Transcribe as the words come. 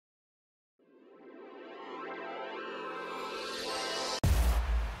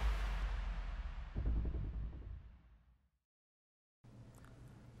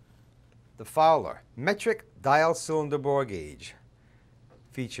The Fowler metric dial cylinder bore gauge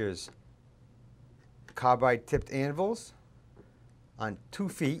features carbide tipped anvils on 2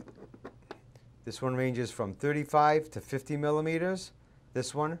 feet. This one ranges from 35 to 50 millimeters.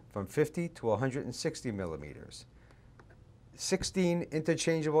 This one from 50 to 160 millimeters. 16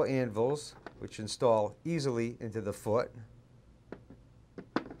 interchangeable anvils which install easily into the foot.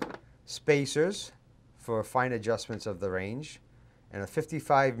 Spacers for fine adjustments of the range, and a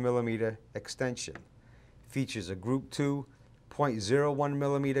 55 millimeter extension. Features a Group 2 0.01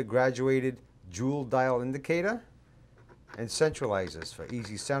 millimeter graduated jewel dial indicator and centralizers for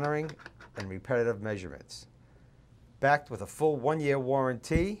easy centering and repetitive measurements. Backed with a full 1-year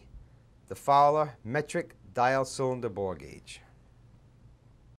warranty, the Fowler metric dial cylinder bore gauge.